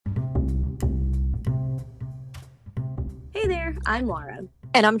I'm Laura.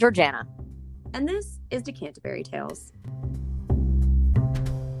 And I'm Georgiana. And this is Decanterbury Tales.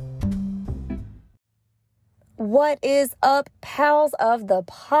 What is up, pals of the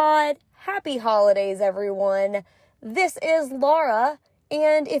pod? Happy holidays, everyone. This is Laura,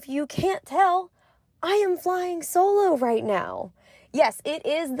 and if you can't tell, I am flying solo right now. Yes, it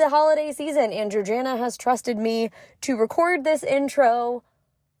is the holiday season, and Georgiana has trusted me to record this intro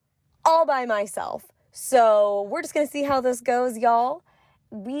all by myself. So we're just going to see how this goes, y'all.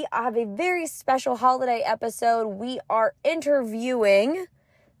 We have a very special holiday episode. We are interviewing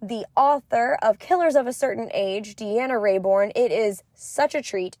the author of Killers of a Certain Age, Deanna Raybourn. It is such a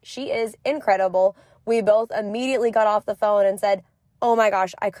treat. She is incredible. We both immediately got off the phone and said, oh my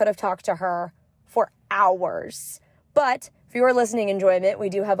gosh, I could have talked to her for hours. But for your listening enjoyment, we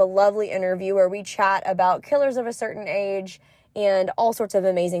do have a lovely interview where we chat about Killers of a Certain Age and all sorts of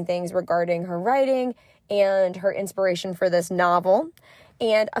amazing things regarding her writing and her inspiration for this novel.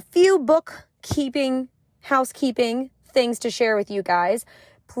 And a few housekeeping things to share with you guys.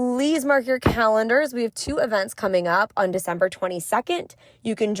 Please mark your calendars. We have 2 events coming up on December 22nd.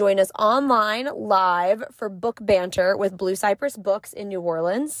 You can join us online live for book banter with Blue Cypress Books in New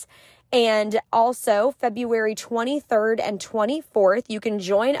Orleans. And also February 23rd and 24th, you can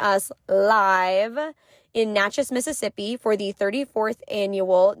join us live in Natchez, Mississippi for the 34th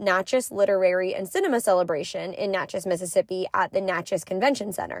annual Natchez Literary and Cinema Celebration in Natchez, Mississippi at the Natchez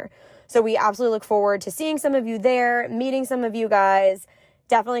Convention Center. So we absolutely look forward to seeing some of you there, meeting some of you guys.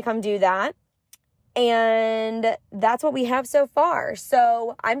 Definitely come do that. And that's what we have so far.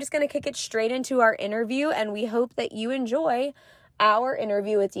 So I'm just going to kick it straight into our interview, and we hope that you enjoy our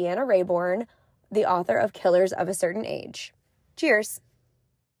interview with Deanna Raybourn, the author of Killers of a Certain Age. Cheers.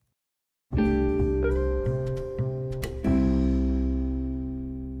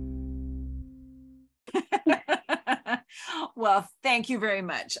 Well, thank you very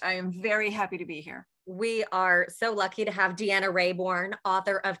much. I am very happy to be here. We are so lucky to have Deanna Raybourn,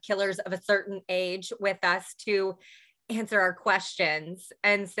 author of Killers of a Certain Age, with us to answer our questions.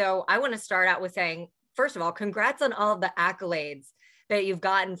 And so I want to start out with saying, first of all, congrats on all of the accolades that you've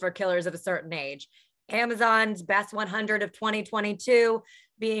gotten for Killers of a Certain Age. Amazon's Best 100 of 2022,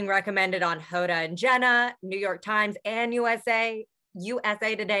 being recommended on Hoda and Jenna, New York Times and USA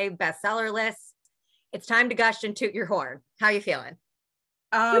Today bestseller lists. It's time to gush and toot your horn. How you feeling?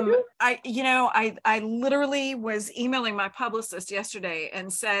 I literally was emailing my publicist yesterday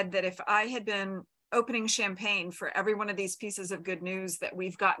and said that if I had been opening champagne for every one of these pieces of good news that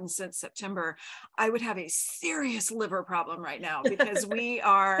we've gotten since September, I would have a serious liver problem right now, because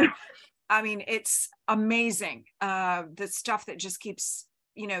it's amazing. The stuff that just keeps,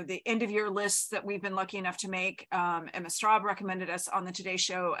 the end of year lists that we've been lucky enough to make. Emma Straub recommended us on the Today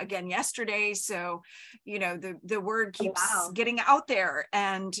Show again yesterday. So, the word keeps getting out there,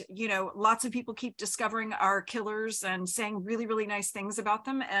 and, lots of people keep discovering our killers and saying really, really nice things about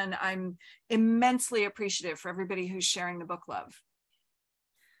them. And I'm immensely appreciative for everybody who's sharing the book love.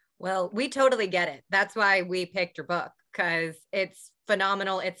 Well, we totally get it. That's why we picked your book, because it's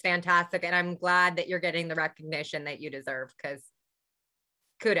phenomenal. It's fantastic. And I'm glad that you're getting the recognition that you deserve, because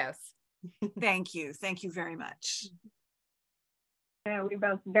kudos. Thank you. Thank you very much. Yeah, we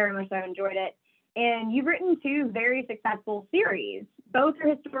both very much so enjoyed it. And you've written 2 very successful series. Both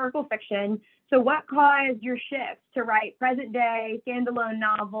are historical fiction. So what caused your shift to write present day, standalone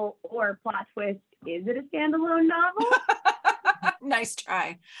novel, or plot twist? Is it a standalone novel? Nice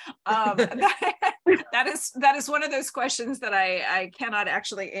try. That is one of those questions that I cannot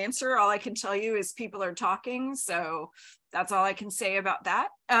actually answer. All I can tell you is people are talking. So that's all I can say about that.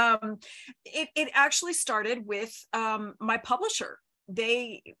 It actually started with my publisher.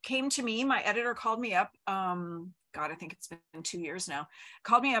 They came to me, my editor called me up. I think it's been 2 years now,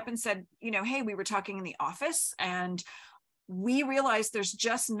 called me up and said, hey, we were talking in the office and we realized there's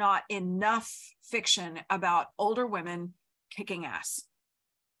just not enough fiction about older women kicking ass.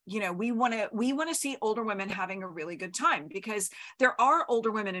 We want to see older women having a really good time, because there are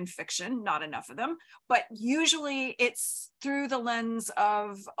older women in fiction, not enough of them, but usually it's through the lens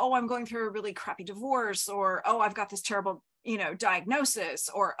of, oh, I'm going through a really crappy divorce, or, oh, I've got this terrible, diagnosis,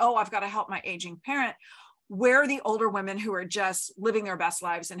 or, oh, I've got to help my aging parent. Where are the older women who are just living their best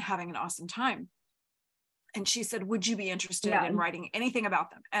lives and having an awesome time? And she said, would you be interested in writing anything about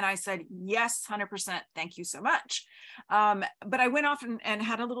them? And I said, yes, 100%. Thank you so much. But I went off and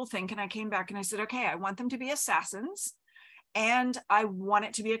had a little think, and I came back and I said, okay, I want them to be assassins and I want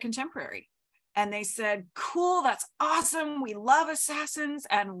it to be a contemporary. And they said, cool, that's awesome. We love assassins.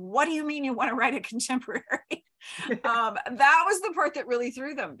 And what do you mean you want to write a contemporary? That was the part that really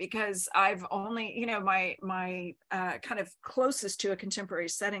threw them, because I've only, my kind of closest to a contemporary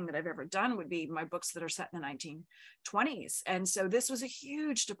setting that I've ever done would be my books that are set in the 1920s. And so this was a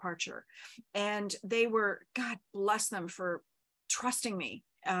huge departure. And they were, God bless them for trusting me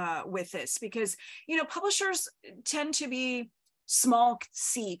with this, because, publishers tend to be small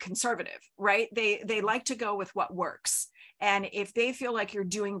c conservative, right? They like to go with what works. And if they feel like you're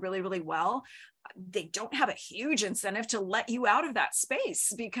doing really, really well, they don't have a huge incentive to let you out of that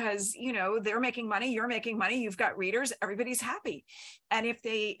space, because, they're making money, you're making money, you've got readers, everybody's happy. And if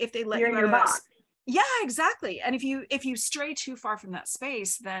they let You're you in out your of that, box. yeah, exactly. And if you stray too far from that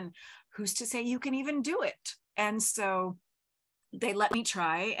space, then who's to say you can even do it? And so they let me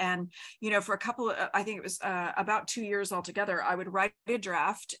try. And, for a couple of, I think it was about 2 years altogether, I would write a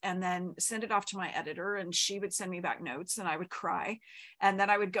draft and then send it off to my editor, and she would send me back notes, and I would cry. And then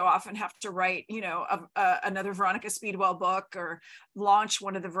I would go off and have to write, another Veronica Speedwell book, or launch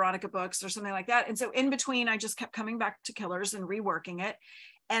one of the Veronica books or something like that. And so in between, I just kept coming back to Killers and reworking it.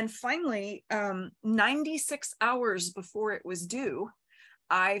 And finally, 96 hours before it was due,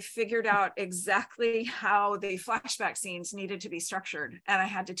 I figured out exactly how the flashback scenes needed to be structured. And I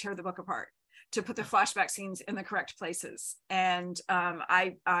had to tear the book apart to put the flashback scenes in the correct places. And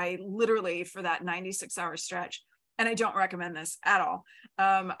I literally, for that 96-hour stretch, and I don't recommend this at all,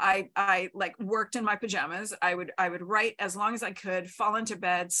 I like worked in my pajamas. I would write as long as I could, fall into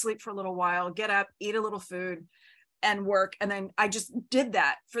bed, sleep for a little while, get up, eat a little food, and work. And then I just did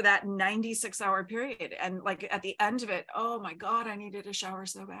that for that 96-hour period. And like at the end of it, oh my God, I needed a shower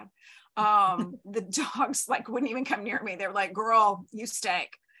so bad. The dogs like wouldn't even come near me. They were like, girl, you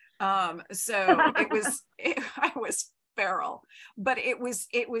stank. So I was feral, but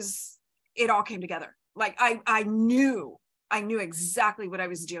it all came together. Like I knew exactly what I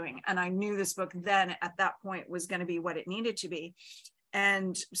was doing. And I knew this book then at that point was going to be what it needed to be.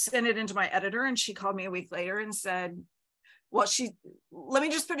 And sent it into my editor, and she called me a week later and said, well, let me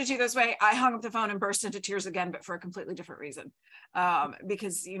just put it to you this way. I hung up the phone and burst into tears again, but for a completely different reason.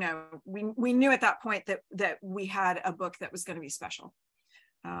 Because, we knew at that point that we had a book that was going to be special.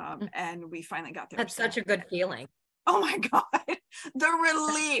 And we finally got there. That's such a good feeling. Oh my God, the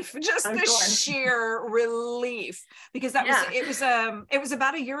relief, just the sheer relief, because it was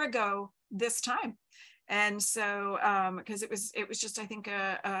about a year ago this time. And so, because it was just, I think,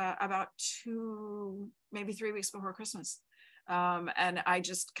 about 2, maybe 3 weeks before Christmas. And I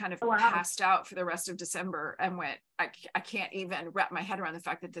just kind of passed out for the rest of December and went, I can't even wrap my head around the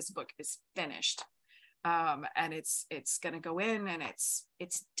fact that this book is finished. And it's going to go in, and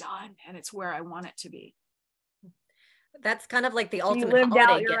it's done, and it's where I want it to be. That's kind of like the ultimate you lived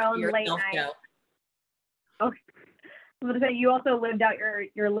holiday out your gift own to late yourself, night. though. Okay. I was gonna say, you also lived out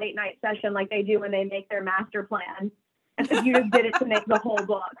your late night session like they do when they make their master plan. And so you just did it to make the whole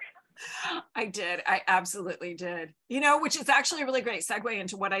book. I did. I absolutely did. Which is actually a really great segue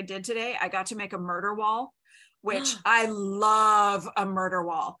into what I did today. I got to make a murder wall, which I love a murder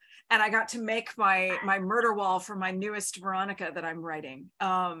wall. And I got to make my murder wall for my newest Veronica that I'm writing.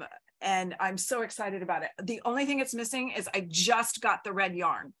 And I'm so excited about it. The only thing it's missing is I just got the red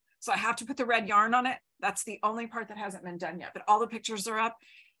yarn. So I have to put the red yarn on it. That's the only part that hasn't been done yet, but all the pictures are up,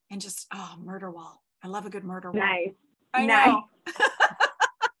 and just, murder wall. I love a good murder wall. Nice. I know.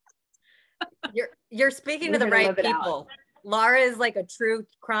 You're speaking to the right people. Laura is like a true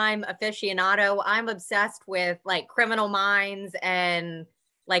crime aficionado. I'm obsessed with like Criminal Minds and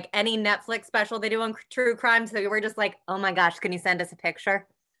like any Netflix special they do on true crime. So we're just like, oh my gosh, can you send us a picture?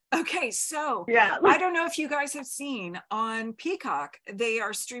 Okay, so yeah, I don't know if you guys have seen on Peacock, they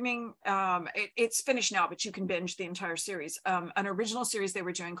are streaming, it's finished now, but you can binge the entire series, an original series they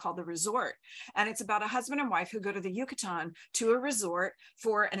were doing called The Resort. And it's about a husband and wife who go to the Yucatan to a resort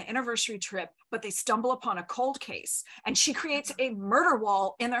for an anniversary trip, but they stumble upon a cold case, and she creates a murder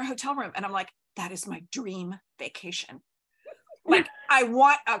wall in their hotel room. And I'm like, that is my dream vacation. Like, I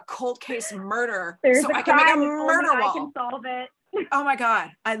want a cold case murder so I can make a murder wall. I can solve it. Oh my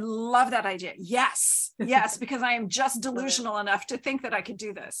God, I love that idea. Yes, because I am just delusional enough to think that I could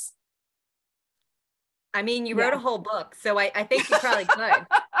do this. I mean, you wrote a whole book, so I think you probably could.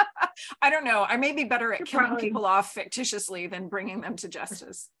 I don't know. I may be better at killing people off fictitiously than bringing them to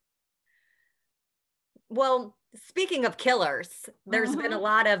justice. Well, speaking of killers, there's been a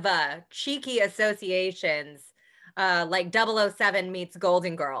lot of cheeky associations, like 007 meets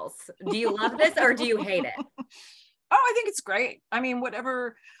Golden Girls. Do you love this or do you hate it? Oh, I think it's great. I mean,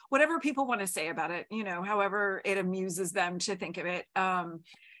 whatever people want to say about it, however it amuses them to think of it. The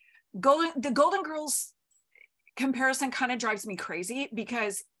Golden Girls comparison kind of drives me crazy,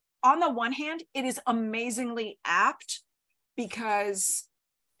 because on the one hand, it is amazingly apt because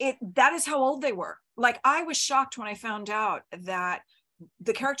that is how old they were. Like, I was shocked when I found out that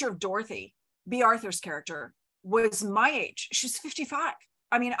the character of Dorothy, B. Arthur's character, was my age. She's 55.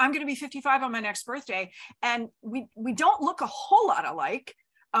 I mean, I'm going to be 55 on my next birthday, and we don't look a whole lot alike.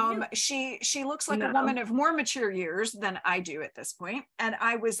 She looks like a woman of more mature years than I do at this point. And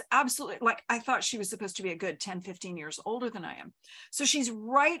I was absolutely, like, I thought she was supposed to be a good 10, 15 years older than I am. So she's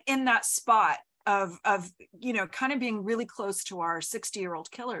right in that spot of, you know, kind of being really close to our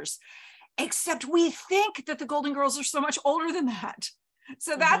 60-year-old killers, except we think that the Golden Girls are so much older than that.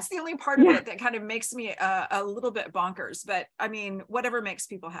 So that's the only part of it that kind of makes me a little bit bonkers. But I mean, whatever makes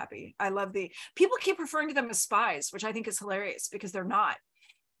people happy. I love people keep referring to them as spies, which I think is hilarious because they're not.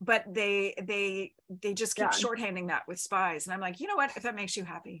 But they just keep shorthanding that with spies. And I'm like, you know what? If that makes you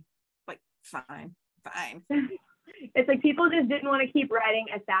happy, like, fine. It's like people just didn't want to keep writing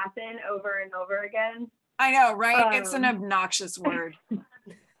assassin over and over again. I know, right? It's an obnoxious word.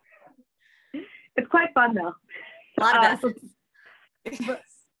 It's quite fun though. A lot of S's.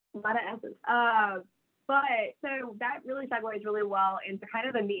 A lot of S's. But so that really segues really well into kind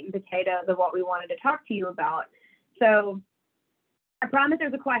of the meat and potatoes of what we wanted to talk to you about. So I promise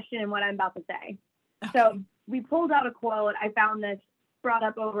there's a question in what I'm about to say. Okay. So we pulled out a quote. I found this brought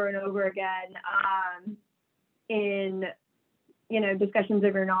up over and over again in, you know, discussions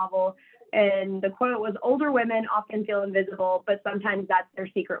of your novel. And the quote was, "Older women often feel invisible, but sometimes that's their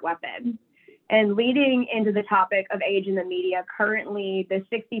secret weapon." And leading into the topic of age in the media, currently the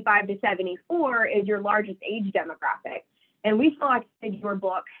 65 to 74 is your largest age demographic. And we selected your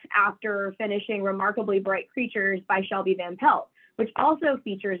book after finishing Remarkably Bright Creatures by Shelby Van Pelt, which also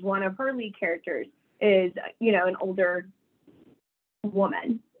features one of her lead characters is, you know, an older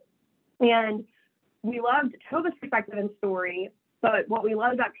woman. And we loved Tova's perspective and story, but what we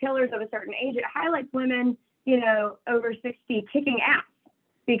love about Killers of a Certain Age, it highlights women, you know, over 60 kicking ass,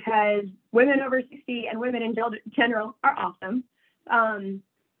 because women over 60 and women in general are awesome.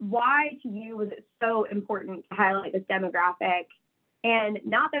 Why to you was it so important to highlight this demographic? And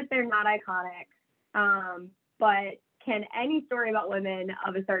not that they're not iconic, but can any story about women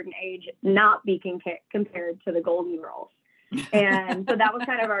of a certain age not be compared to the Golden Girls? And so that was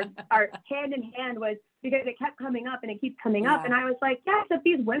kind of our hand in hand, was because it kept coming up and it keeps coming up. And I was like, yes, if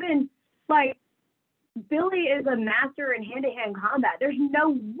these women, like, Billy is a master in hand-to-hand combat. There's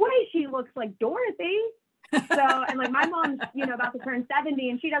no way she looks like Dorothy. So, and like my mom's, you know, about to turn 70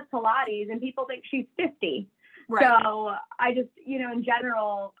 and she does Pilates and people think she's 50. Right. So I just, you know, in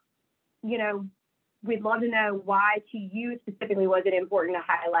general, you know, we'd love to know why to you specifically was it important to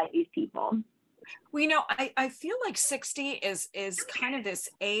highlight these people? Well, you know, I feel like 60 is kind of this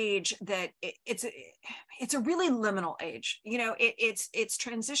age that it's a really liminal age. You know, it's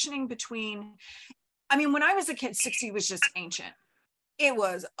transitioning between, I mean, when I was a kid, 60 was just ancient. It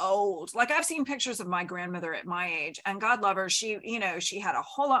was old. Like, I've seen pictures of my grandmother at my age, and God love her, she, you know, she had a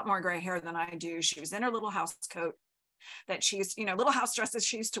whole lot more gray hair than I do. She was in her little house coat that she's, you know, little house dresses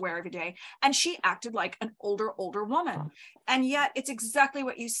she used to wear every day. And she acted like an older woman. And yet it's exactly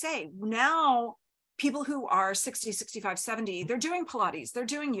what you say. Now, people who are 60, 65, 70, they're doing Pilates, they're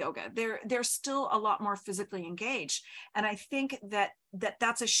doing yoga, they're still a lot more physically engaged. And I think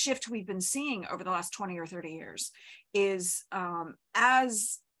that's a shift we've been seeing over the last 20 or 30 years is,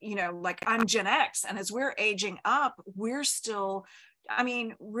 as, you know, like, I'm Gen X, and as we're aging up, we're still, I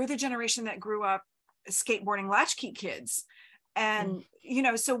mean, we're the generation that grew up skateboarding latchkey kids. And, you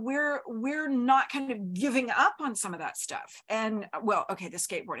know, so we're not kind of giving up on some of that stuff. And well, okay, the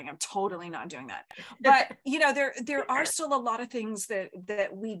skateboarding, I'm totally not doing that. But, you know, there are still a lot of things that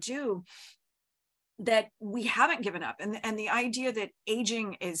we do that we haven't given up. And the idea that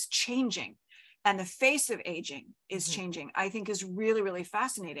aging is changing and the face of aging is changing, I think is really, really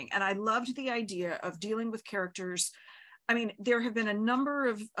fascinating. And I loved the idea of dealing with characters. I mean, there have been a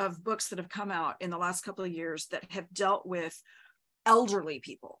number of books that have come out in the last couple of years that have dealt with elderly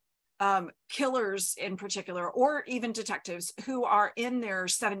people, killers in particular, or even detectives who are in their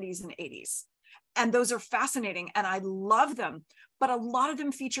 70s and 80s. And those are fascinating and I love them. But a lot of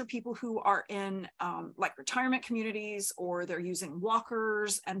them feature people who are in like retirement communities, or they're using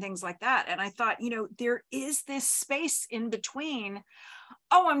walkers and things like that. And I thought, you know, there is this space in between,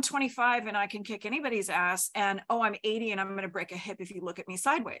 oh, I'm 25 and I can kick anybody's ass, and oh, I'm 80 and I'm going to break a hip if you look at me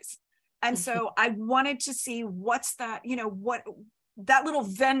sideways. And so I wanted to see what's that, you know, what that little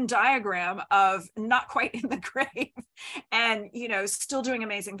Venn diagram of not quite in the grave and, you know, still doing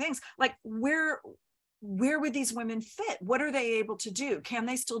amazing things. Like, where would these women fit? What are they able to do? Can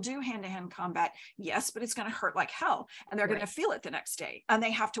they still do hand-to-hand combat? Yes, but it's going to hurt like hell, and they're going to feel it the next day, and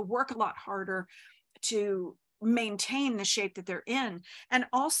they have to work a lot harder to maintain the shape that they're in. And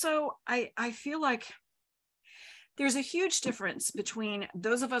also, I feel like there's a huge difference between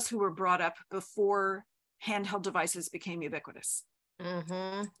those of us who were brought up before handheld devices became ubiquitous.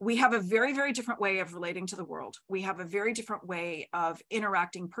 We have a very, very different way of relating to the world. We have a very different way of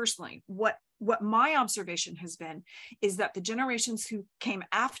interacting personally. What my observation has been is that the generations who came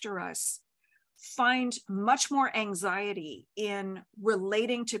after us find much more anxiety in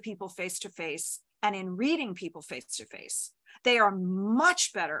relating to people face to face and in reading people face to face. They are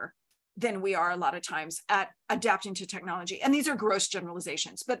much better than we are a lot of times at adapting to technology. And these are gross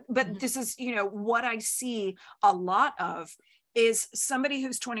generalizations, but this is, what I see a lot of is somebody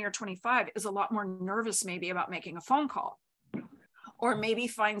who's 20 or 25 is a lot more nervous maybe about making a phone call, or maybe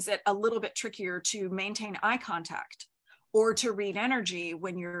finds it a little bit trickier to maintain eye contact or to read energy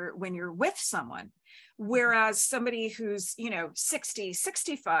when you're with someone. Whereas somebody who's, 60,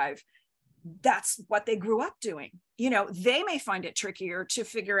 65, that's what they grew up doing. They may find it trickier to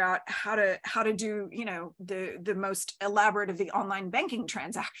figure out how to do, the most elaborate of the online banking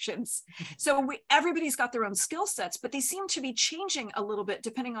transactions. So everybody's got their own skill sets, but they seem to be changing a little bit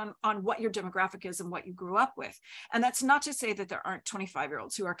depending on what your demographic is and what you grew up with. And that's not to say that there aren't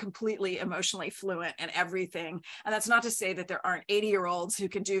 25-year-olds who are completely emotionally fluent in everything. And that's not to say that there aren't 80-year-olds who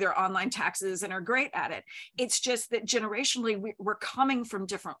can do their online taxes and are great at it. It's just that generationally we're coming from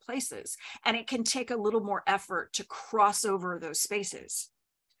different places, and it can take a little more effort to cross over those spaces.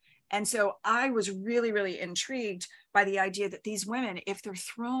 And so I was really, really intrigued by the idea that these women, if they're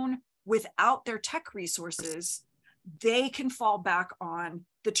thrown without their tech resources, they can fall back on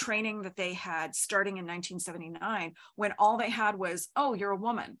the training that they had starting in 1979, when all they had was, oh, you're a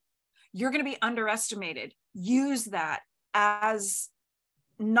woman, you're going to be underestimated. Use that as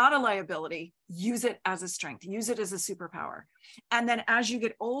not a liability, use it as a strength, use it as a superpower. And then as you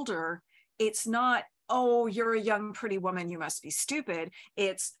get older, it's not, oh, you're a young, pretty woman, you must be stupid.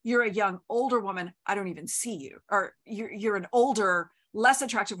 It's, you're a young, older woman, I don't even see you. Or you're an older, less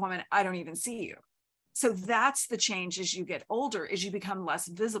attractive woman, I don't even see you. So that's the change as you get older, is you become less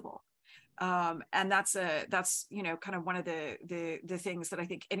visible. And that's kind of one of the things that I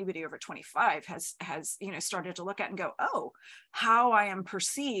think anybody over 25 has started to look at and go, oh, how I am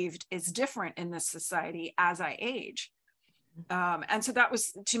perceived is different in this society as I age. And so that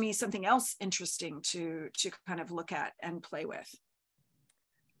was, to me, something else interesting to kind of look at and play with.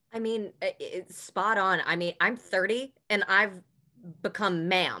 I mean, it's spot on. I mean, I'm 30 and I've become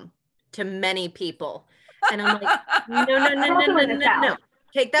ma'am to many people. And I'm like, no.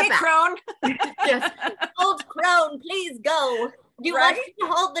 Take that back. Crone. Just, old crone, please go. You want me to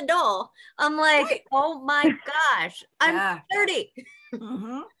hold the door? I'm like, oh my gosh, I'm 30.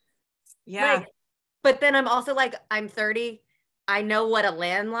 Yeah. Like, but then I'm also like, I'm 30. I know what a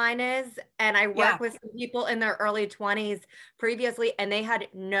landline is. And I work with some people in their early 20s previously, and they had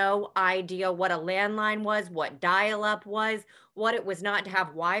no idea what a landline was, what dial-up was, what it was not to have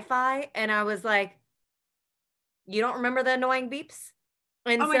Wi-Fi. And I was like, you don't remember the annoying beeps?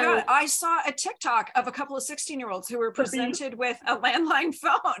 And oh my God, I saw a TikTok of a couple of 16-year-olds who were presented with a landline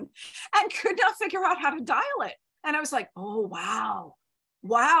phone and could not figure out how to dial it. And I was like, oh,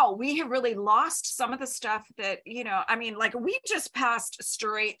 wow, we have really lost some of the stuff that, I mean, like, we just passed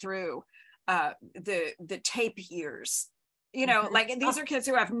straight through the tape years, like, these are kids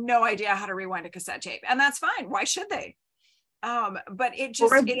who have no idea how to rewind a cassette tape, and that's fine. Why should they? But it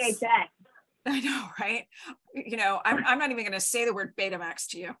just, it's, I know, right? I'm not even going to say the word Betamax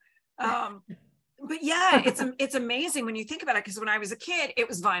to you. But yeah, it's amazing when you think about it, because when I was a kid, it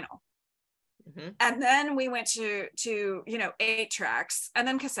was vinyl. And then we went to 8 tracks, and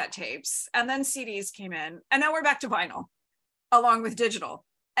then cassette tapes, and then CDs came in, and now we're back to vinyl along with digital.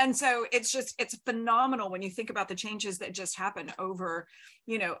 And so it's phenomenal when you think about the changes that just happened over,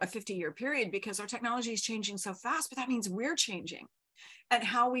 a 50-year period, because our technology is changing so fast, but that means we're changing. And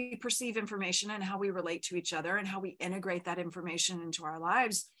how we perceive information and how we relate to each other and how we integrate that information into our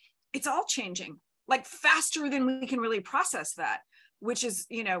lives, it's all changing, like, faster than we can really process that, which is,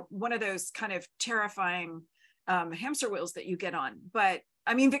 one of those kind of terrifying hamster wheels that you get on. But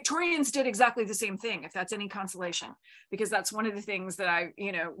I mean, Victorians did exactly the same thing, if that's any consolation, because that's one of the things that I,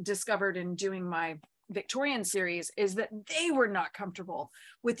 discovered in doing my Victorian series, is that they were not comfortable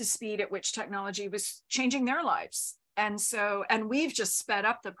with the speed at which technology was changing their lives. And we've just sped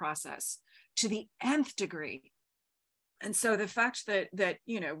up the process to the nth degree And so the fact that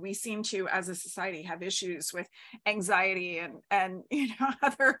we seem to, as a society, have issues with anxiety and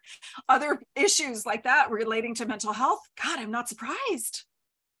other issues like that relating to mental health, God, I'm not surprised.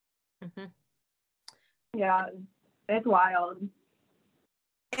 Mm-hmm. Yeah, it's wild.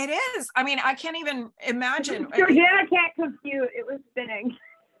 It is. I mean, I can't even imagine. Deanna can't compute. It was spinning.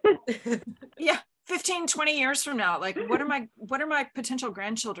 Yeah. 15, 20 years from now, like what are my potential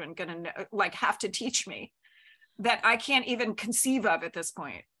grandchildren gonna know, like have to teach me that I can't even conceive of at this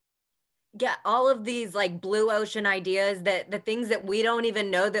point? Yeah, all of these like blue ocean ideas, that the things that we don't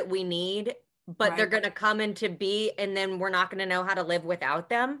even know that we need, but they're Right. going to come into be, and then we're not going to know how to live without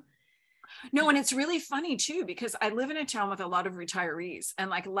them. No, and it's really funny too, because I live in a town with a lot of retirees. And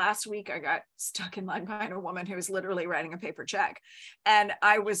like last week, I got stuck in line behind a woman who was literally writing a paper check. And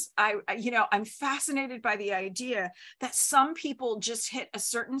I'm fascinated by the idea that some people just hit a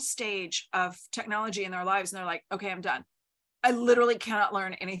certain stage of technology in their lives and they're like, okay, I'm done. I literally cannot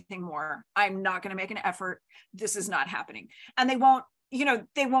learn anything more. I'm not going to make an effort. This is not happening. And they won't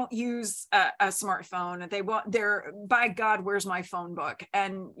use a smartphone. By God, where's my phone book?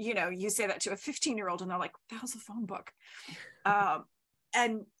 And, you say that to a 15-year-old and they're like, that was a phone book.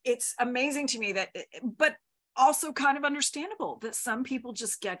 And it's amazing to me but also kind of understandable that some people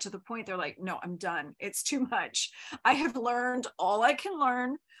just get to the point they're like, no, I'm done. It's too much. I have learned all I can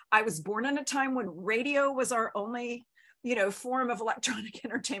learn. I was born in a time when radio was our only, form of electronic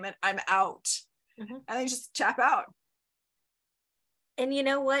entertainment. I'm out. Mm-hmm. And they just tap out. And you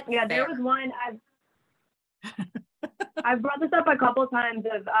know what? Yeah, there was one, I've brought this up a couple of times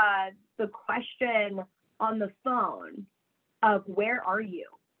of the question on the phone of where are you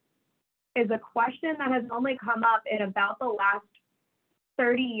is a question that has only come up in about the last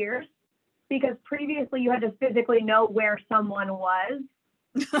 30 years, because previously you had to physically know where someone was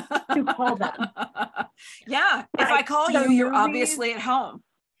to call them. Yeah, if I call you, you're obviously at home.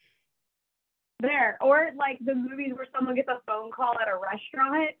 There, or like the movies where someone gets a phone call at a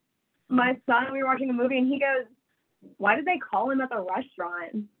restaurant. My son, we were watching a movie and he goes, why did they call him at the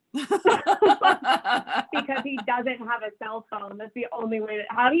restaurant? Because he doesn't have a cell phone. That's the only way.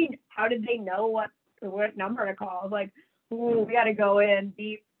 How did they know what number to call? Like, ooh, we got to go in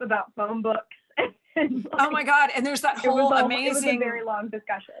deep about phone books. And oh my God. And there's that whole amazing, it was a very long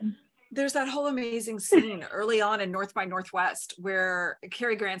discussion. There's that whole amazing scene early on in North by Northwest where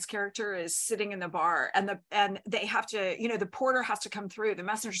Cary Grant's character is sitting in the bar and they have to, the porter has to come through, the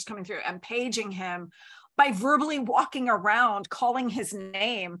messenger's coming through and paging him by verbally walking around, calling his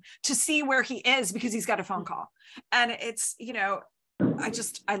name to see where he is because he's got a phone call. And it's,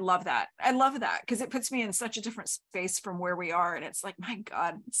 I love that. I love that because it puts me in such a different space from where we are. And it's like, my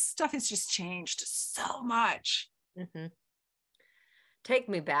God, stuff has just changed so much. Mm-hmm. Take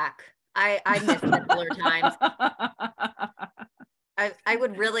me back. I miss simpler times. I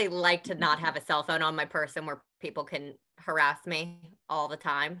would really like to not have a cell phone on my person where people can harass me all the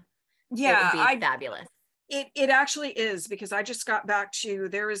time. Yeah, it would be fabulous. It actually is, because I just got back to,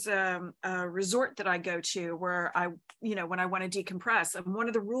 there is a resort that I go to where when I want to decompress, and one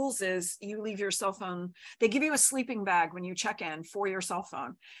of the rules is you leave your cell phone. They give you a sleeping bag when you check in for your cell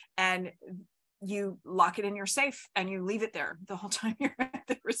phone, and you lock it in your safe and you leave it there the whole time you're at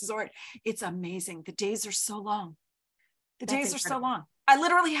the resort. It's amazing. The days are so long. That's incredible. Are so long. I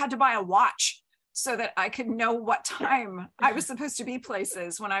literally had to buy a watch so that I could know what time I was supposed to be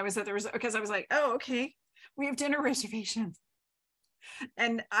places when I was at the resort, because I was like, oh, okay, we have dinner reservations.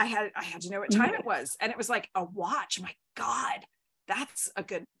 And I had to know what time it was. And it was like a watch. My God, that's a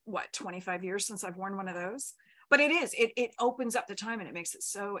good, 25 years since I've worn one of those. But it opens up the time and it makes it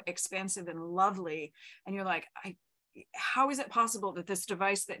so expansive and lovely. And you're like, how is it possible that this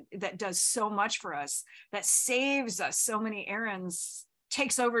device that does so much for us, that saves us so many errands,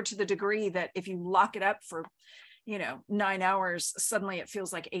 takes over to the degree that if you lock it up for, 9 hours, suddenly it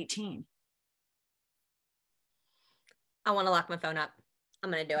feels like 18. I want to lock my phone up.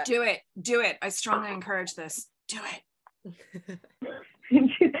 I'm going to do it. Do it. I strongly encourage this. Do it.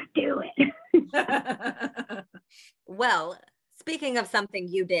 Do it. Well, speaking of something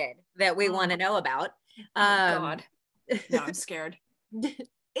you did that we want to know about. God. No, I'm scared.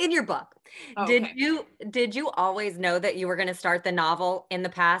 In your book, okay. did you always know that you were going to start the novel in the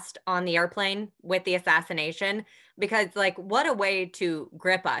past on the airplane with the assassination? Because like, what a way to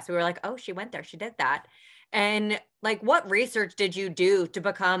grip us. We were like, oh, she went there. She did that. And like, what research did you do to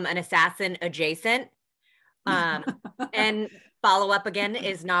become an assassin adjacent? And follow up again,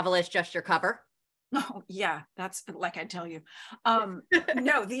 is novelist just your cover? Oh yeah, that's like I tell you.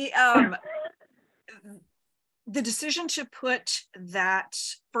 No, the decision to put that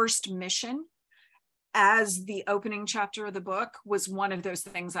first mission as the opening chapter of the book was one of those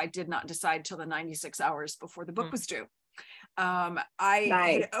things I did not decide till the 96 hours before the book was due. I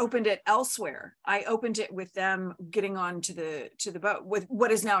had opened it elsewhere. I opened it with them getting on to the boat with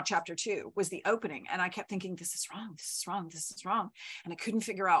what is now chapter 2 was the opening. And I kept thinking, this is wrong, this is wrong, this is wrong. And I couldn't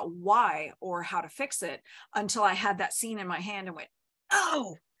figure out why or how to fix it until I had that scene in my hand and went,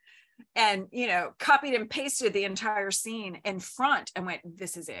 oh, and, you know, copied and pasted the entire scene in front and went,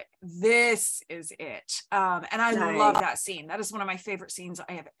 this is it. This is it. And I love that scene. That is one of my favorite scenes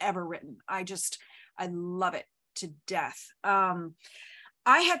I have ever written. I love it to death. I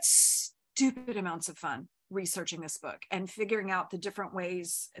had stupid amounts of fun researching this book and figuring out the different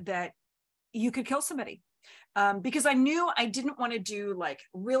ways that you could kill somebody. Because I knew I didn't want to do like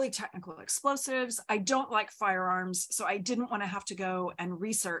really technical explosives. I don't like firearms. So I didn't want to have to go and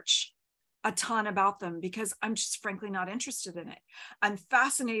research a ton about them because I'm just frankly not interested in it. I'm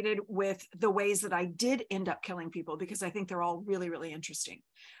fascinated with the ways that I did end up killing people because I think they're all really, really interesting.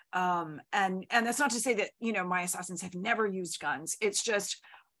 And that's not to say that, you know, my assassins have never used guns. It's just,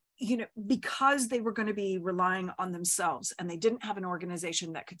 you know, because they were going to be relying on themselves and they didn't have an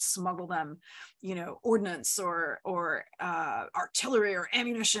organization that could smuggle them, you know, ordnance or artillery or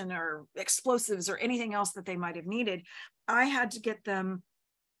ammunition or explosives or anything else that they might have needed. I had to get them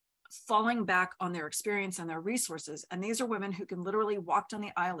falling back on their experience and their resources. And these are women who can literally walk down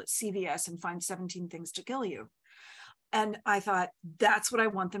the aisle at CVS and find 17 things to kill you. And I thought, that's what I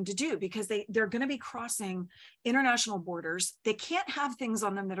want them to do because they're going to be crossing international borders. They can't have things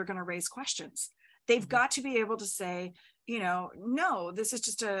on them that are going to raise questions. They've got to be able to say, you know, no, this is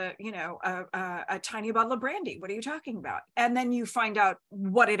just a tiny bottle of brandy. What are you talking about? And then you find out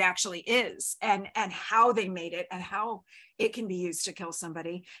what it actually is and how they made it and how it can be used to kill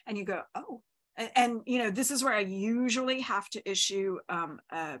somebody. And you go, oh. And, you know, this is where I usually have to issue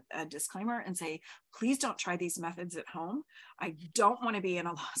a disclaimer and say, please don't try these methods at home. I don't want to be in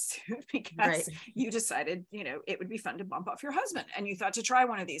a lawsuit because you decided, you know, it would be fun to bump off your husband and you thought to try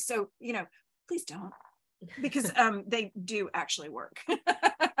one of these. So, you know, please don't, because they do actually work.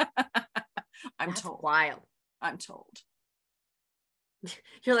 That's told. Wild. I'm told.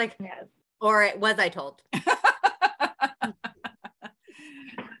 You're like, yes. Or was I told?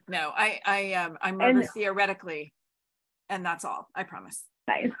 No, I murder theoretically, and that's all. I promise.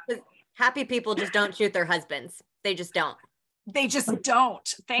 Nice. Happy people just don't shoot their husbands. They just don't. They just don't.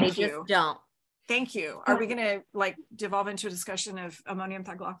 Thank you. They just don't. Thank you. Are we gonna like devolve into a discussion of ammonium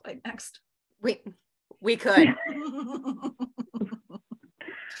thioglycolate next? We could.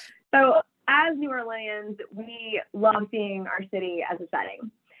 So, as New Orleans, we love seeing our city as a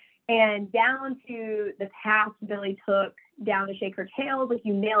setting. And down to the path Billy took down to shake her tail, like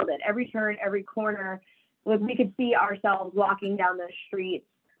you nailed it. Every turn, every corner, like we could see ourselves walking down the streets.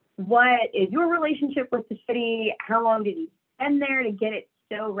 What is your relationship with the city? How long did you spend there to get it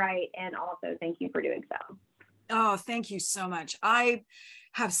so right? And also, thank you for doing so. Oh, thank you so much. I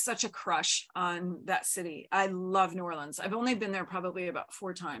have such a crush on that city. I love New Orleans. I've only been there probably about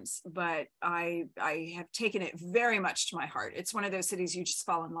 4 times, but I have taken it very much to my heart. It's one of those cities you just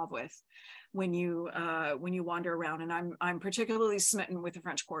fall in love with when you wander around. And I'm particularly smitten with the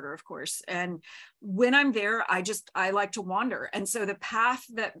French Quarter, of course. And when I'm there, I like to wander. And so the path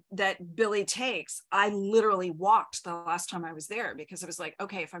that Billy takes, I literally walked the last time I was there because I was like,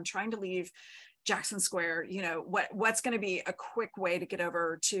 okay, if I'm trying to leave Jackson Square, you know, what's going to be a quick way to get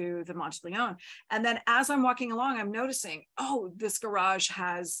over to the Monteleone. And then as I'm walking along, I'm noticing, oh, this garage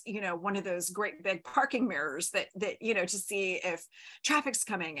has, you know, one of those great big parking mirrors that, you know, to see if traffic's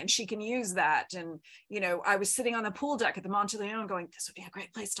coming and she can use that. And, you know, I was sitting on the pool deck at the Monteleone going, this would be a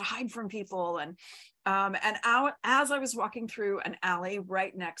great place to hide from people. And out as I was walking through an alley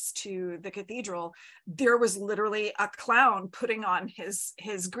right next to the cathedral, there was literally a clown putting on his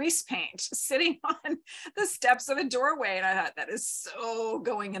grease paint, sitting on the steps of a doorway. And I thought that is so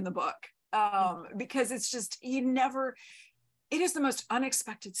going in the book, because it's just, it is the most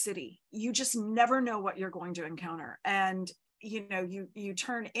unexpected city. You just never know what you're going to encounter. And, you know, you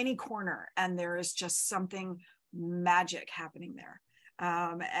turn any corner and there is just something magic happening there.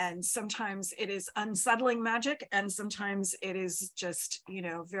 And sometimes it is unsettling magic, and sometimes it is just, you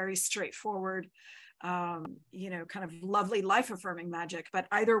know, very straightforward, you know, kind of lovely life-affirming magic. But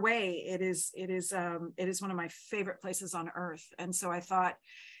either way, it is one of my favorite places on earth. And so I thought,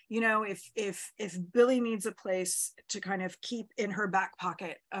 you know, if Billy needs a place to kind of keep in her back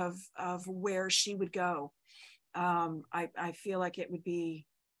pocket of where she would go, I feel like it would be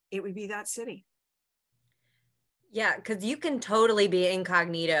that city. Yeah, because you can totally be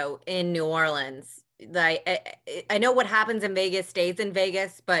incognito in New Orleans. I know what happens in Vegas stays in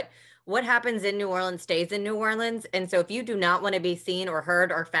Vegas, but what happens in New Orleans stays in New Orleans. And so if you do not want to be seen or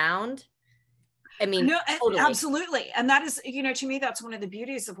heard or found, I mean, no, totally. absolutely. And that is, you know, to me, that's one of the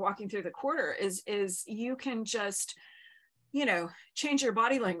beauties of walking through the quarter is you can just, you know, change your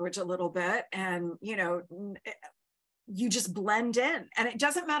body language a little bit and, you know, you just blend in, and it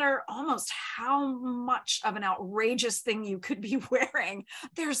doesn't matter almost how much of an outrageous thing you could be wearing.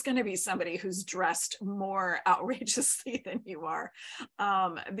 There's going to be somebody who's dressed more outrageously than you are,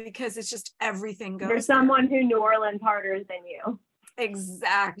 because it's just everything goes. There's someone who New Orleans harder than you.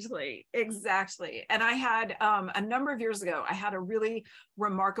 Exactly. And I had a number of years ago, I had a really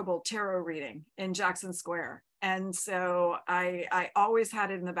remarkable tarot reading in Jackson Square. And so I always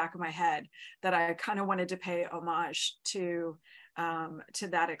had it in the back of my head that I kind of wanted to pay homage to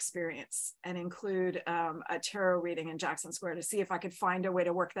that experience and include a tarot reading in Jackson Square to see if I could find a way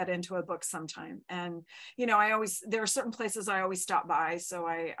to work that into a book sometime. And, you know, there are certain places I always stop by. So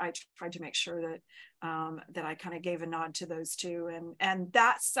I tried to make sure that that I kind of gave a nod to those two. And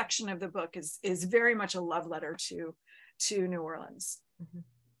that section of the book is very much a love letter to New Orleans. Mm-hmm.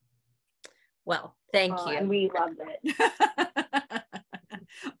 Well, thank you. And we loved it.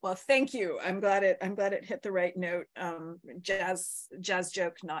 Well, thank you. I'm glad it hit the right note. Jazz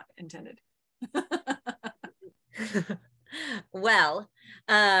joke not intended. Well,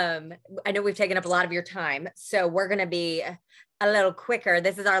 I know we've taken up a lot of your time, so we're going to be a little quicker.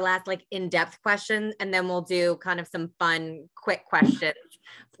 This is our last like in-depth question, and then we'll do kind of some fun, quick questions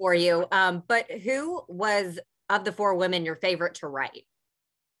for you. But who was, of the four women, your favorite to write?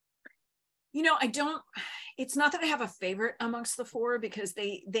 You know, it's not that I have a favorite amongst the four, because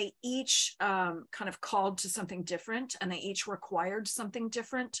they each kind of called to something different, and they each required something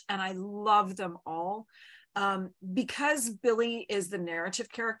different. And I love them all. Because Billy is the narrative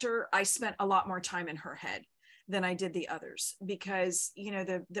character, I spent a lot more time in her head than I did the others, because, you know,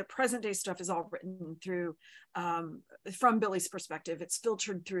 the present day stuff is all written through from Billy's perspective. It's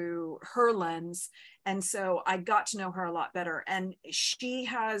filtered through her lens. And so I got to know her a lot better. And she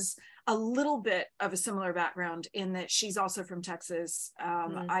has a little bit of a similar background in that she's also from Texas.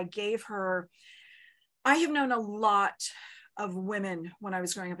 I have known a lot of women when I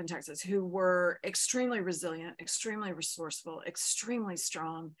was growing up in Texas who were extremely resilient, extremely resourceful, extremely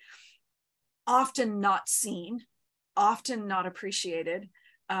strong, often not seen, often not appreciated,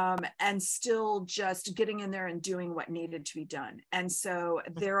 and still just getting in there and doing what needed to be done. And so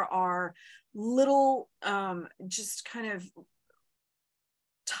there are little, just kind of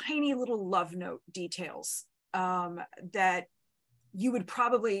tiny little love note details that you would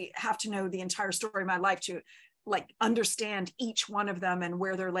probably have to know the entire story of my life to like understand each one of them and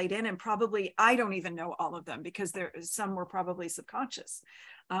where they're laid in. And probably I don't even know all of them, because some were probably subconscious,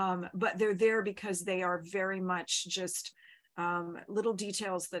 but they're there because they are very much just little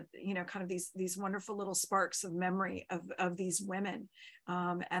details that, you know, kind of these wonderful little sparks of memory of these women.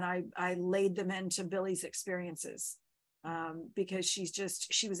 And I laid them into Billy's experiences, because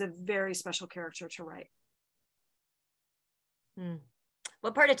she was a very special character to write.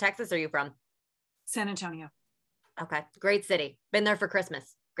 What part of Texas are you from? San Antonio. Okay. Great city. Been there for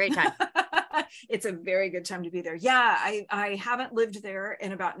Christmas. Great time. It's a very good time to be there. Yeah. I haven't lived there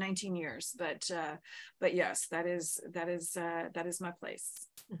in about 19 years, but yes, that is my place.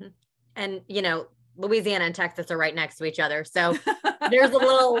 Mm-hmm. And, you know, Louisiana and Texas are right next to each other. So there's a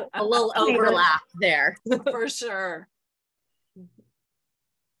little overlap there. For sure.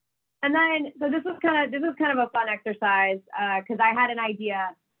 And then, so this was kind of a fun exercise, because I had an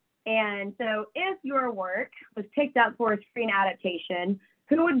idea. And so if your work was picked up for a screen adaptation,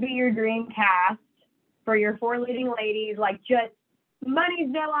 who would be your dream cast for your four leading ladies? Like, just money's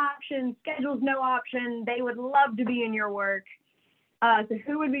no option, schedule's no option. They would love to be in your work. So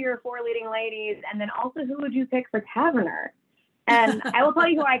who would be your four leading ladies? And then also, who would you pick for Taverner? And I will tell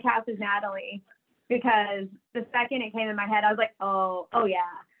you who I cast as Natalie, because the second it came in my head, I was like, oh yeah.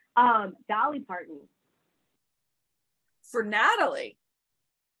 Dolly Parton. For Natalie.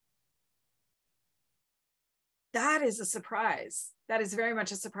 That is a surprise. That is very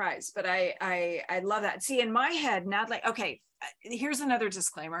much a surprise, but I love that. See, in my head, Natalie, okay, here's another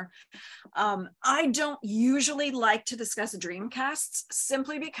disclaimer. I don't usually like to discuss dream casts,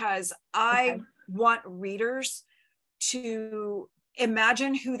 simply because I want readers to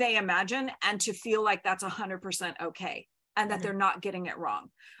imagine who they imagine and to feel like that's 100% okay, and that they're not getting it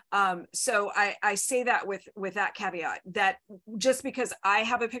wrong. So I say that with that caveat, that just because I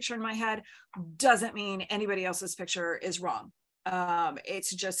have a picture in my head doesn't mean anybody else's picture is wrong.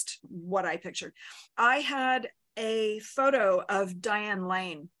 It's just what I pictured. I had a photo of Diane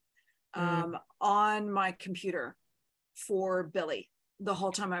Lane on my computer for Billy, the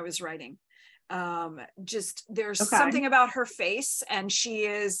whole time I was writing. Just there's Okay. something about her face, and she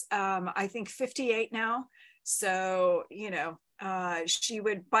is, I think 58 now. So, she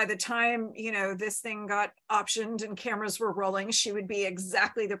would, by the time, this thing got optioned and cameras were rolling, she would be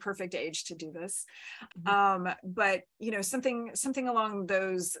exactly the perfect age to do this. But something along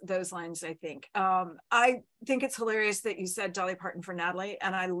those lines, I think. I think it's hilarious that you said Dolly Parton for Natalie,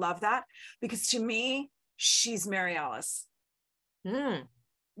 and I love that, because to me, she's Mary Alice.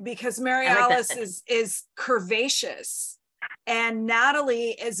 Because Mary Alice is curvaceous, and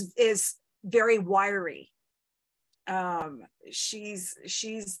Natalie is very wiry. She's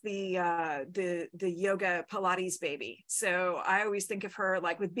the yoga Pilates baby. So I always think of her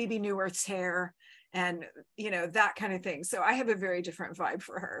like with BB Newirth's hair and that kind of thing. So I have a very different vibe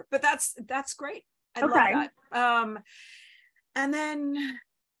for her, but that's great. I love that. And then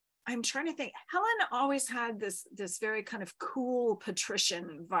I'm trying to think. Helen always had this very kind of cool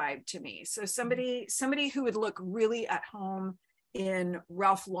patrician vibe to me. So somebody who would look really at home in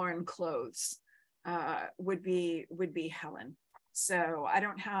Ralph Lauren clothes would be Helen. So I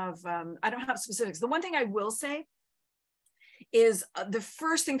don't have specifics. The one thing I will say is the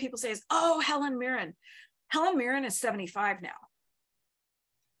first thing people say is, "Oh, Helen Mirren." Helen Mirren is 75 now.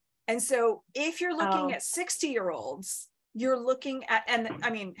 And so if you're looking at 60-year-olds, you're looking at, and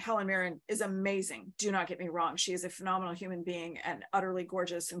I mean, Helen Mirren is amazing. Do not get me wrong. She is a phenomenal human being and utterly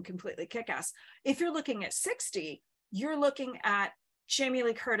gorgeous and completely kick-ass. If you're looking at 60, you're looking at Jamie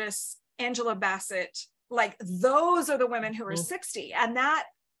Lee Curtis, Angela Bassett, like those are the women who are 60. And that,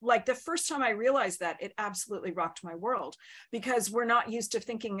 like the first time I realized that, it absolutely rocked my world, because we're not used to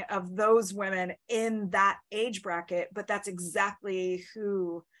thinking of those women in that age bracket, but that's exactly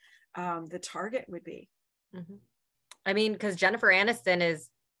who the target would be. I mean, because Jennifer Aniston is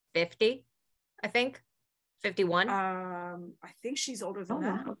 50, I think, 51. I think she's older than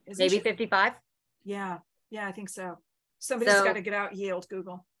that. Wow. Maybe 55. Yeah, I think so. Somebody's got to get out Yield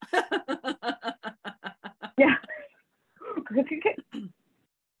Google. Yeah.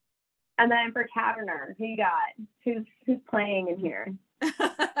 And then for Taverner, who you got? Who's playing in here?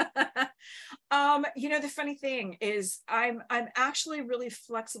 The funny thing is I'm actually really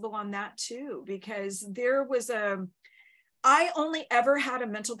flexible on that too, because I only ever had a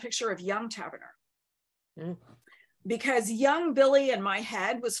mental picture of young Taverner, because young Billy in my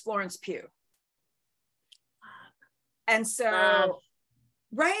head was Florence Pugh. And so,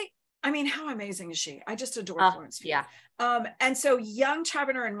 right? I mean, how amazing is she? I just adore Florence Pugh. Yeah. And so young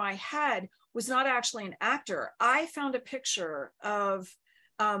Taverner in my head was not actually an actor. I found a picture of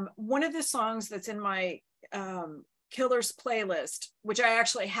one of the songs that's in my Killers playlist, which I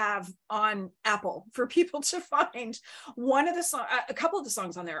actually have on Apple for people to find. A couple of the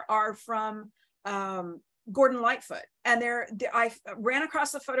songs on there are from Gordon Lightfoot, and I ran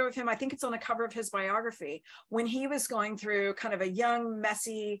across a photo of him. I think it's on the cover of his biography, when he was going through kind of a young,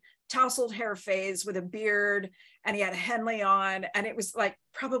 messy, tousled hair phase with a beard, and he had a Henley on, and it was like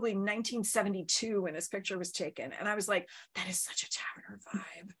probably 1972 when this picture was taken. And I was like, that is such a Taverner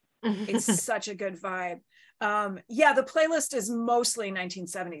vibe. It's such a good vibe. The playlist is mostly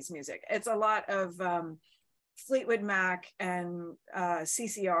 1970s music. It's a lot of Fleetwood Mac and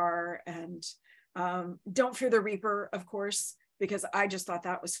CCR and Don't Fear the Reaper, of course, because I just thought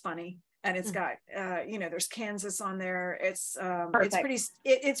that was funny. And it's got there's Kansas on there. It's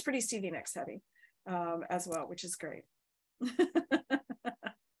pretty Stevie Nicks heavy as well, which is great.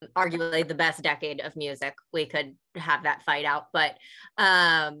 Arguably the best decade of music. We could have that fight out, but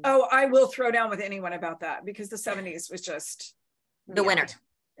I will throw down with anyone about that, because the 70s was just the winner.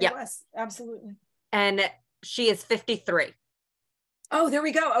 It was, absolutely. And she is 53. Oh, there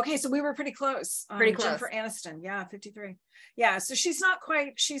we go. Okay, so we were pretty close. Pretty close. Jennifer Aniston, 53. Yeah, so she's not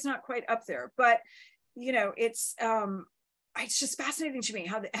quite up there, but it's just fascinating to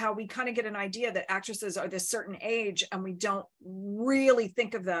me how we kind of get an idea that actresses are this certain age and we don't really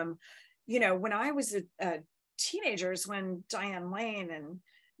think of them. When I was a teenagers, when Diane Lane and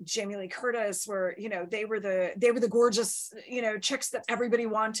Jamie Lee Curtis were, they were the gorgeous, chicks that everybody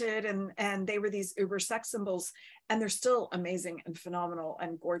wanted, and they were these uber sex symbols, and they're still amazing and phenomenal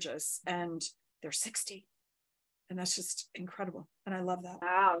and gorgeous, and they're 60, and that's just incredible, and I love that.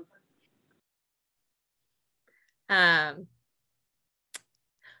 Wow.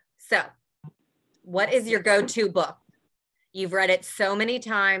 So what is your go-to book? You've read it so many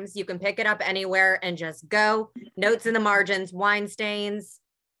times, you can pick it up anywhere and just go. Notes in the margins, wine stains.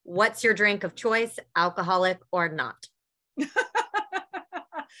 What's your drink of choice, alcoholic or not?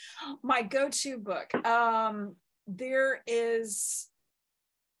 My go-to book. There is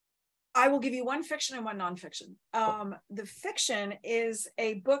I will give you one fiction and one nonfiction. The fiction is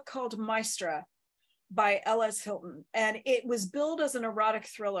a book called Maestra by L.S. Hilton, and it was billed as an erotic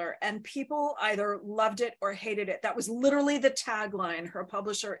thriller, and people either loved it or hated it. That was literally the tagline her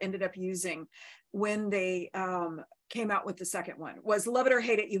publisher ended up using when they came out with the second one, was love it or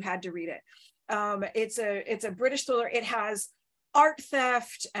hate it, you had to read it. It's a British thriller. It has art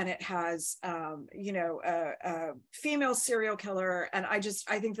theft, and it has a female serial killer, and I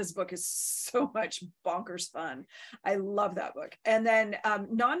think this book is so much bonkers fun. I love that book. And then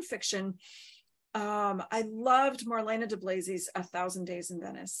nonfiction, I loved Marlene de Blasy's A Thousand Days in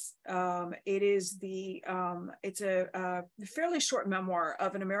Venice. It's a fairly short memoir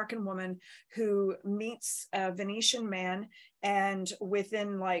of an American woman who meets a Venetian man, and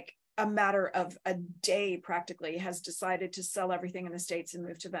within like a matter of a day practically has decided to sell everything in the States and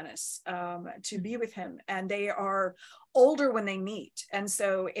move to Venice to be with him. And they are older when they meet. And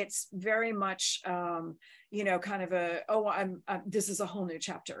so it's very much, kind of this is a whole new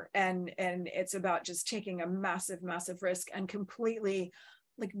chapter. And it's about just taking a massive, massive risk and completely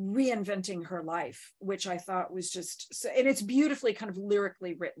like reinventing her life, which I thought was just, so, and it's beautifully kind of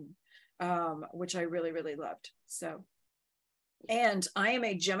lyrically written, which I really, really loved. So. And I am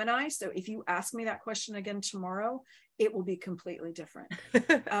a Gemini, so if you ask me that question again tomorrow, it will be completely different.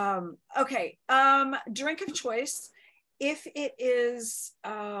 Okay, drink of choice. If it is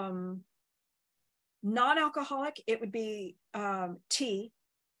non-alcoholic, it would be tea.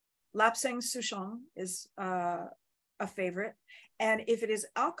 Lapsang Souchong is a favorite. And if it is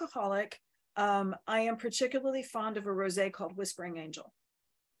alcoholic, I am particularly fond of a rosé called Whispering Angel.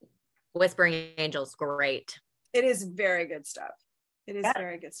 Whispering Angel's great. It is very good stuff. It is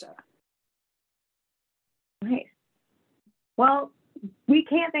very good stuff. Nice. Well, we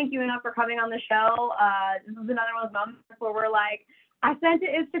can't thank you enough for coming on the show. This is another one of those moments where we're like, I sent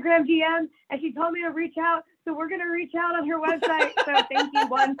an Instagram DM and she told me to reach out. So we're going to reach out on her website. So thank you,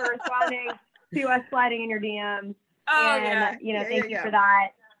 one, for responding to us sliding in your DMs. Oh, and, thank you for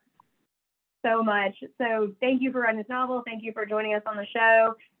that so much. So thank you for writing this novel. Thank you for joining us on the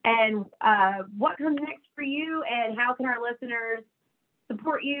show. And what comes next for you, and how can our listeners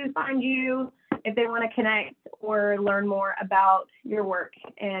support you, find you, if they want to connect or learn more about your work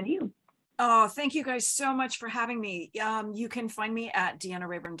and you? Oh, thank you guys so much for having me. You can find me at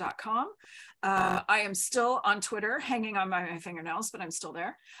deannaraybourn.com. I am still on Twitter, hanging on my fingernails, but I'm still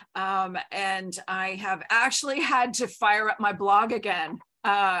there. And I have actually had to fire up my blog again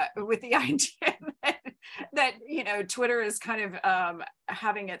with the idea that Twitter is kind of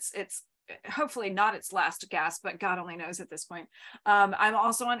having its hopefully not its last gasp, but God only knows at this point. I'm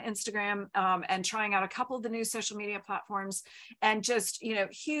also on Instagram and trying out a couple of the new social media platforms. And just,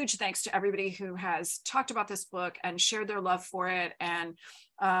 huge thanks to everybody who has talked about this book and shared their love for it. And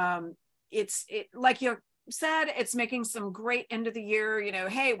it's like you said, it's making some great end of the year,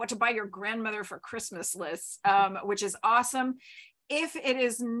 hey, what to buy your grandmother for Christmas lists, which is awesome. If it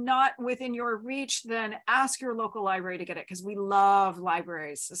is not within your reach, then ask your local library to get it, because we love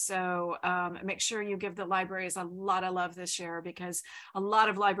libraries. So make sure you give the libraries a lot of love this year, because a lot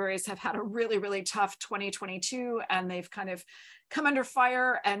of libraries have had a really, really tough 2022 and they've kind of come under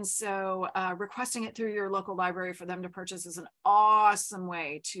fire. And so requesting it through your local library for them to purchase is an awesome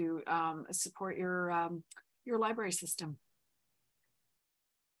way to support your library system.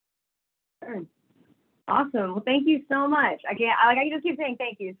 Sure. Awesome. Well, thank you so much. I can just keep saying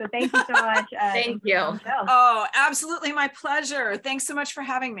thank you. So thank you so much. Thank you. Oh, absolutely. My pleasure. Thanks so much for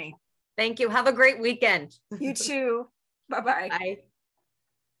having me. Thank you. Have a great weekend. You too. Bye-bye. Bye.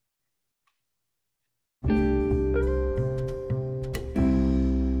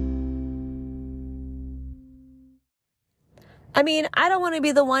 I mean, I don't want to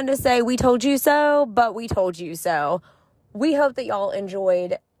be the one to say we told you so, but we told you so. We hope that y'all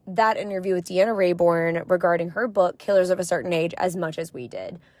enjoyed that interview with Deanna Raybourn regarding her book, Killers of a Certain Age, as much as we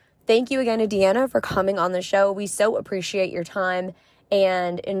did. Thank you again to Deanna for coming on the show. We so appreciate your time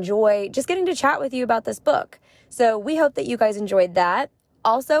and enjoy just getting to chat with you about this book. So we hope that you guys enjoyed that.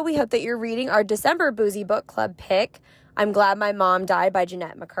 Also, we hope that you're reading our December Boozy Book Club pick, I'm Glad My Mom Died by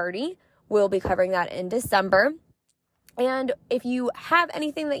Jeanette McCurdy. We'll be covering that in December. And if you have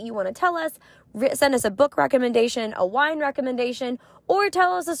anything that you want to tell us, send us a book recommendation, a wine recommendation, or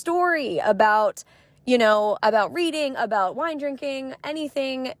tell us a story about reading, about wine drinking,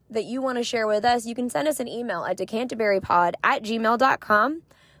 anything that you want to share with us. You can send us an email at decanterburypod@gmail.com.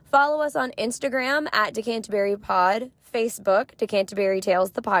 Follow us on Instagram at decanterburypod, Facebook, Decanterbury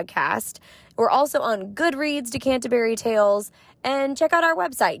Tales, the podcast. We're also on Goodreads, Decanterbury Tales, and check out our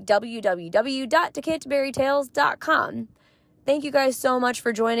website, www.decanterburytales.com. Thank you guys so much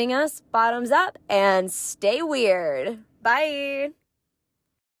for joining us. Bottoms up and stay weird. Bye.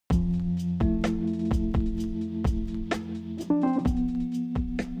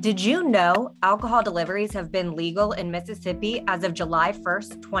 Did you know alcohol deliveries have been legal in Mississippi as of July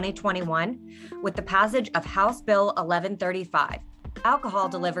 1st, 2021, with the passage of House Bill 1135? Alcohol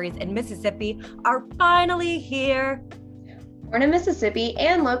deliveries in Mississippi are finally here. Born in Mississippi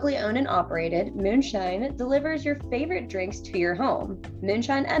and locally owned and operated, Moonshine delivers your favorite drinks to your home.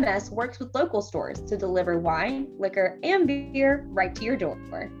 Moonshine MS works with local stores to deliver wine, liquor, and beer right to your door.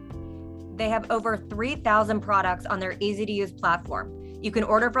 They have over 3,000 products on their easy-to-use platform. You can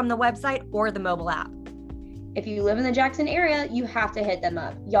order from the website or the mobile app. If you live in the Jackson area, you have to hit them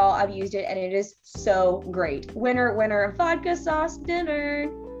up. Y'all, I've used it and it is so great. Winner, winner, vodka sauce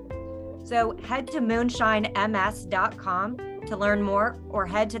dinner. So head to moonshinems.com to learn more, or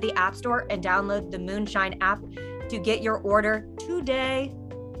head to the App Store and download the Moonshine app to get your order today.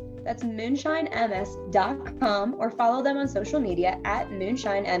 That's moonshinems.com, or follow them on social media at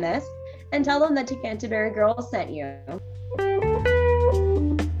moonshinems and tell them that Canterbury Girl sent you.